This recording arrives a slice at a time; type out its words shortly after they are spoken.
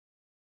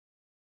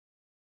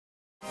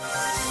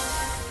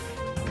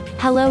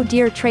Hello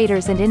dear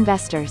traders and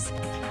investors.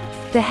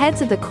 The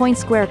heads of the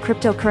Coinsquare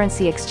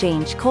cryptocurrency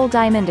exchange Cole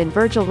Diamond and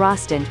Virgil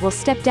Rostand will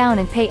step down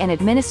and pay an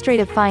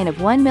administrative fine of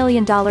 $1 million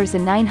and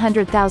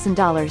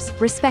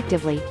 $900,000,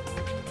 respectively.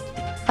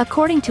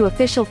 According to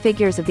official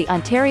figures of the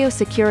Ontario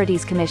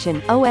Securities Commission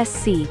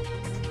 (OSC),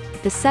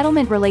 the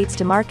settlement relates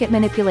to market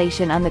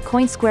manipulation on the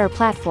Coinsquare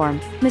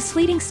platform,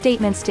 misleading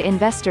statements to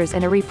investors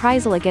and a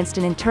reprisal against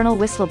an internal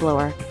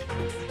whistleblower.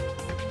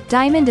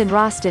 Diamond and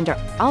Rostand are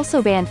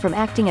also banned from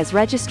acting as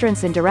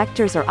registrants and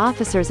directors or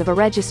officers of a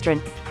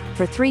registrant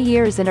for 3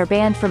 years and are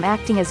banned from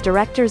acting as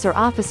directors or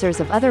officers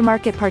of other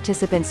market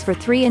participants for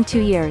 3 and 2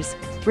 years,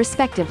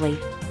 respectively.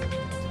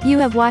 You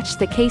have watched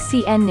the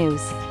KCN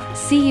News.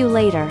 See you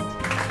later.